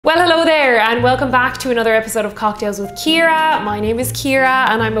and welcome back to another episode of Cocktails with Ciara. My name is Ciara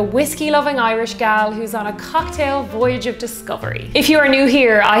and I'm a whiskey-loving Irish gal who's on a cocktail voyage of discovery. If you are new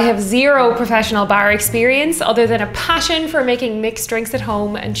here, I have zero professional bar experience other than a passion for making mixed drinks at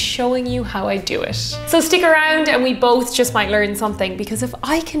home and showing you how I do it. So stick around and we both just might learn something, because if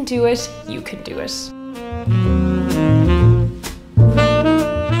I can do it, you can do it.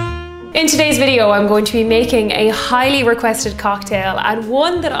 In today's video, I'm going to be making a highly requested cocktail, and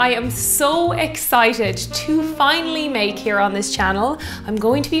one that I am so excited to finally make here on this channel. I'm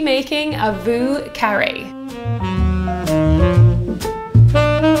going to be making a VIEUX CARRÉ.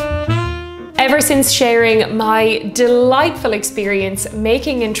 Ever since sharing my delightful experience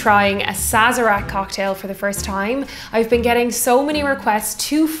making and trying a Sazerac cocktail for the first time, I've been getting so many requests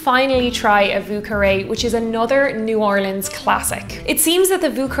to finally try a VIEUX CARRÉ, which is another New Orleans classic. It seems that the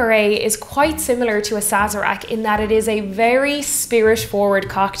VIEUX CARRÉ is quite similar to a Sazerac in that it is a very spirit-forward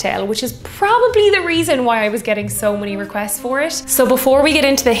cocktail, which is probably the reason why I was getting so many requests for it. So before we get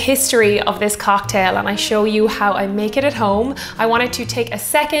into the history of this cocktail and I show you how I make it at home, I wanted to take a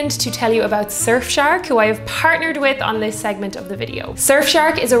second to tell you about Surfshark, who I have partnered with on this segment of the video.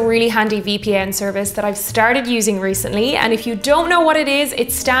 Surfshark is a really handy VPN service that I've started using recently, and if you don't know what it is,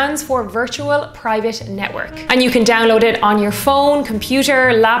 it stands for Virtual Private Network. And you can download it on your phone,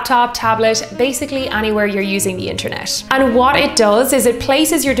 computer, laptop, tablet, basically anywhere you're using the internet. And what it does is it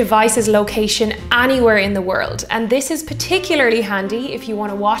places your device's location anywhere in the world. And this is particularly handy if you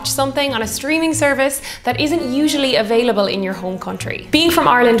want to watch something on a streaming service that isn't usually available in your home country. Being from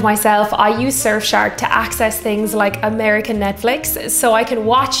Ireland myself, I use Surfshark to access things like American Netflix, so I can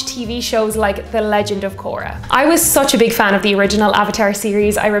watch TV shows like The Legend of Korra. I was such a big fan of the original Avatar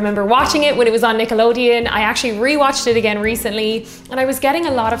series. I remember watching it when it was on Nickelodeon. I actually rewatched it again recently, and I was getting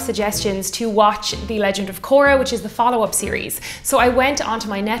a lot of suggestions to watch The Legend of Korra, which is the follow-up series. So I went onto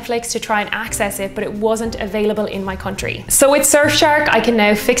my Netflix to try and access it, but it wasn't available in my country. So with Surfshark, I can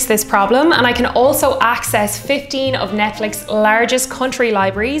now fix this problem, and I can also access 15 of Netflix's largest country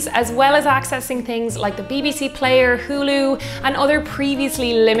libraries, as well as accessing things like the BBC Player, Hulu, and other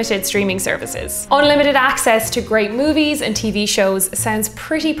previously limited streaming services. Unlimited access to great movies and TV shows sounds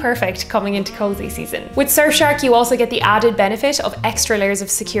pretty perfect coming into cozy season. With Surfshark, you also get the added benefit of extra layers of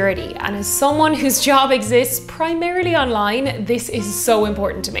security, and as someone whose job exists primarily online, this is so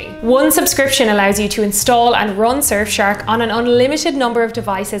important to me. One subscription allows you to install and run Surfshark on an unlimited number of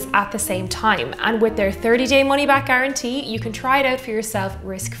devices at the same time, and with their 30-day money-back guarantee, you can try it out for yourself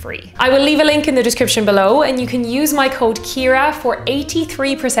risk-free. I will leave a link in the description below, and you can use my code Ciara for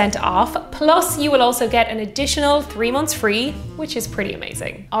 83% off, plus you will also get an additional 3 months free, which is pretty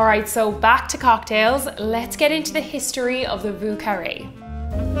amazing. All right, so back to cocktails. Let's get into the history of the VIEUX CARRÉ.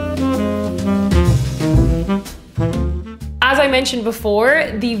 As I mentioned before,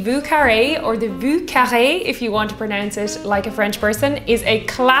 the VIEUX CARRÉ, or the VIEUX CARRÉ if you want to pronounce it like a French person, is a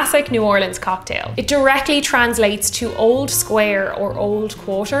classic New Orleans cocktail. It directly translates to Old Square or Old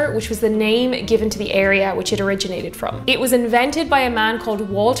Quarter, which was the name given to the area which it originated from. It was invented by a man called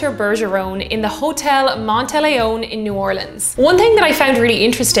Walter Bergeron in the Hotel Monteleone in New Orleans. One thing that I found really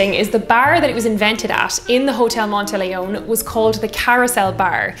interesting is the bar that it was invented at in the Hotel Monteleone was called the Carousel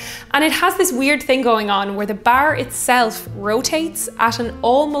bar. And it has this weird thing going on where the bar itself rotates at an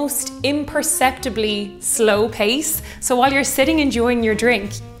almost imperceptibly slow pace. So while you're sitting enjoying your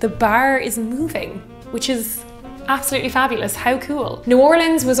drink, the bar is moving, which is absolutely fabulous. How cool. New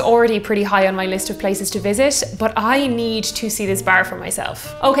Orleans was already pretty high on my list of places to visit, but I need to see this bar for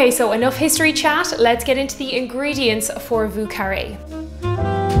myself. Okay, so enough history chat. Let's get into the ingredients for VIEUX CARRÉ.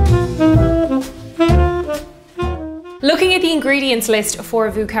 Looking at the ingredients list for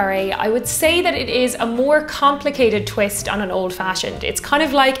VIEUX CARRÉ, I would say that it is a more complicated twist on an old-fashioned. It's kind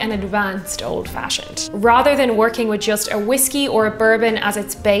of like an advanced old-fashioned. Rather than working with just a whiskey or a bourbon as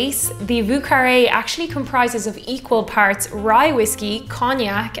its base, the VIEUX CARRÉ actually comprises of equal parts rye whiskey,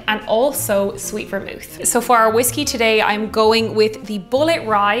 cognac, and also sweet vermouth. So for our whiskey today, I'm going with the Bullet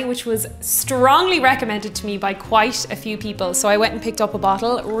Rye, which was strongly recommended to me by quite a few people. So I went and picked up a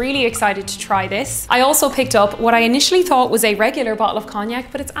bottle, really excited to try this. I also picked up what I initially thought was a regular bottle of cognac,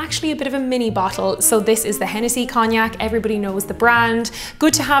 but it's actually a bit of a mini bottle. So this is the Hennessy cognac. Everybody knows the brand.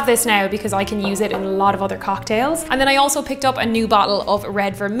 Good to have this now because I can use it in a lot of other cocktails. And then I also picked up a new bottle of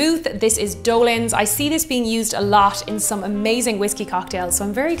red vermouth. This is Dolan's. I see this being used a lot in some amazing whiskey cocktails, so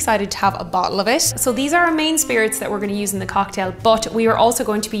I'm very excited to have a bottle of it. So these are our main spirits that we're going to use in the cocktail, but we are also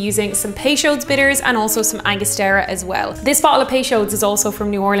going to be using some Peychauds Bitters and also some Angostura as well. This bottle of Peychauds is also from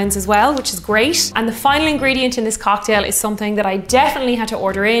New Orleans as well, which is great. And the final ingredient in this cocktail cocktail is something that I definitely had to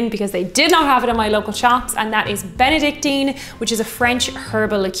order in because they did not have it in my local shops, and that is Benedictine, which is a French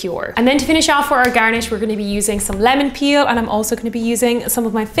herbal liqueur. And then to finish off for our garnish, we're going to be using some lemon peel, and I'm also going to be using some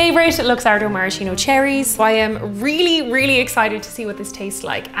of my favorite Luxardo cherries. So I am really excited to see what this tastes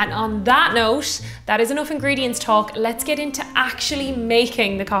like. And on that note, that is enough ingredients talk. Let's get into actually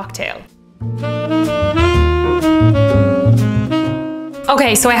making the cocktail.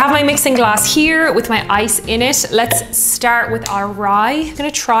 Okay, so I have my mixing glass here with my ice in it. Let's start with our rye. I'm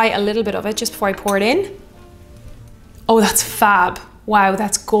gonna try a little bit of it just before I pour it in. Oh, that's fab. Wow,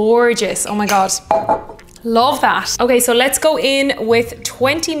 that's gorgeous. Oh my God. Love that. Okay, so let's go in with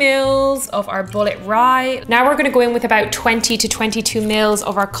 20 mils of our bullet rye. Now we're gonna go in with about 20 to 22 mils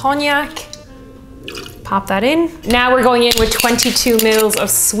of our cognac. Pop that in. Now we're going in with 22 mils of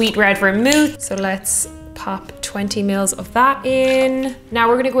sweet red vermouth. So let's pop 20 mils of that in. Now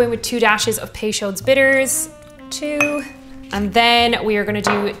we're gonna go in with 2 dashes of Peychauds Bitters, 2. And then we are gonna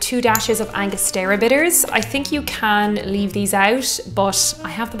do 2 dashes of Angostura Bitters. I think you can leave these out, but I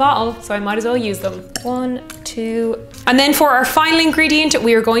have the bottle, so I might as well use them. 1, 2. And then for our final ingredient,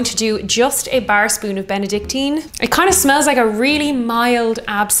 we are going to do just a bar spoon of Benedictine. It kind of smells like a really mild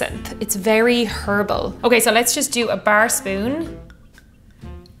absinthe. It's very herbal. Okay, so let's just do a bar spoon.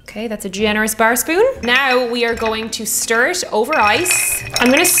 Okay, that's a generous bar spoon. Now we are going to stir it over ice. I'm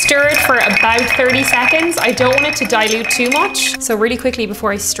gonna stir it for about 30 seconds. I don't want it to dilute too much. So really quickly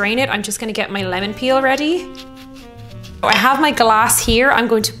before I strain it, I'm just gonna get my lemon peel ready. I have my glass here. I'm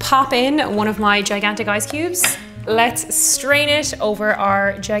going to pop in one of my gigantic ice cubes. Let's strain it over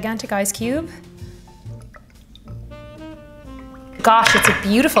our gigantic ice cube. Gosh, it's a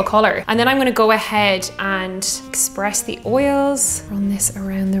beautiful color. And then I'm gonna go ahead and express the oils, run this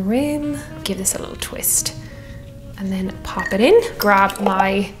around the rim, give this a little twist, and then pop it in. Grab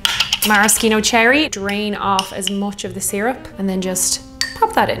my maraschino cherry, drain off as much of the syrup, and then just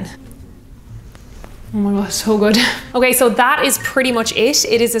pop that in. Oh my God, so good. Okay, so that is pretty much it.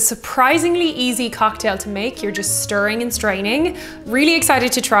 It is a surprisingly easy cocktail to make. You're just stirring and straining. Really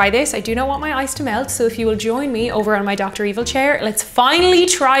excited to try this. I do not want my ice to melt, so if you will join me over on my Dr. Evil chair, let's finally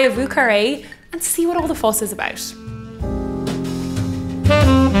try a VIEUX CARRÉ and see what all the fuss is about.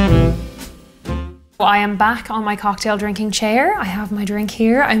 I am back on my cocktail drinking chair. I have my drink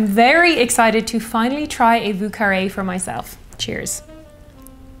here. I'm very excited to finally try a VIEUX CARRÉ for myself. Cheers.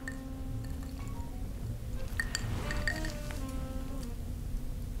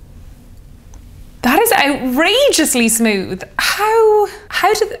 That is outrageously smooth.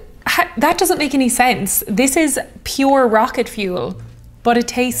 That doesn't make any sense. This is pure rocket fuel, but it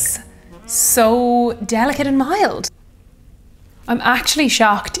tastes so delicate and mild. I'm actually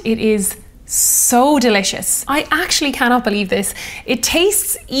shocked. It is so delicious. I actually cannot believe this. It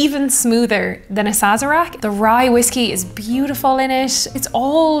tastes even smoother than a Sazerac. The rye whiskey is beautiful in it. It's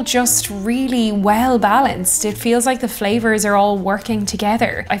all just really well balanced. It feels like the flavors are all working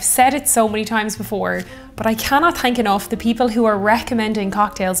together. I've said it so many times before, but I cannot thank enough the people who are recommending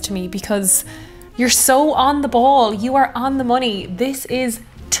cocktails to me because you're so on the ball. You are on the money. This is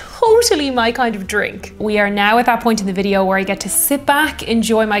totally my kind of drink. We are now at that point in the video where I get to sit back,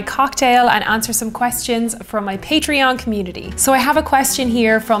 enjoy my cocktail, and answer some questions from my Patreon community. So I have a question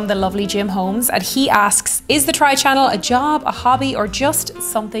here from the lovely Jim Holmes, and he asks, is the Try channel a job, a hobby, or just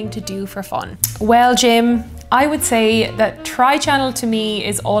something to do for fun? Well, Jim, I would say that Try channel to me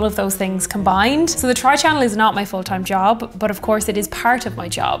is all of those things combined. So the Try channel is not my full-time job, but of course it is part of my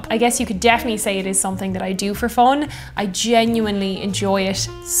job. I guess you could definitely say it is something that I do for fun. I genuinely enjoy it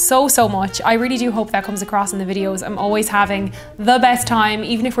so much. I really do hope that comes across in the videos. I'm always having the best time,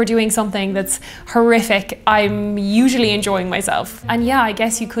 even if we're doing something that's horrific, I'm usually enjoying myself. And yeah, I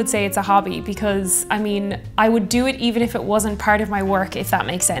guess you could say it's a hobby because, I mean, I would do it even if it wasn't part of my work, if that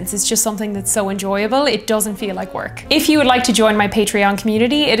makes sense. It's just something that's so enjoyable, it doesn't feel like work. If you would like to join my Patreon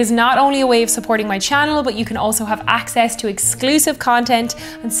community, it is not only a way of supporting my channel, but you can also have access to exclusive content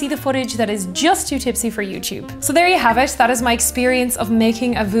and see the footage that is just too tipsy for YouTube. So there you have it. That is my experience of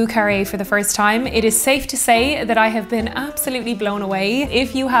making a VIEUX CARRÉ for the first time. It is safe to say that I have been absolutely blown away.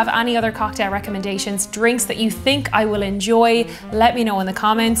 If you have any other cocktail recommendations, drinks that you think I will enjoy, let me know in the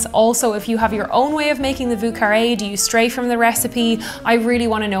comments. Also, if you have your own way of making the VIEUX CARRÉ, do you stray from the recipe? I really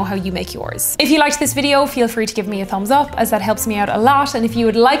want to know how you make yours. If you liked this video, feel free to give me a thumbs up, as that helps me out a lot. And if you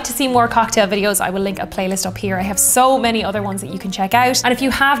would like to see more cocktail videos, I will link a playlist up here. I have so many other ones that you can check out. And if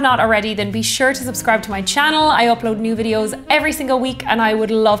you have not already, then be sure to subscribe to my channel. I upload new videos every single week and I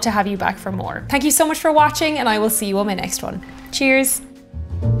would love to have you back for more. Thank you so much for watching and I will see you on my next one. Cheers.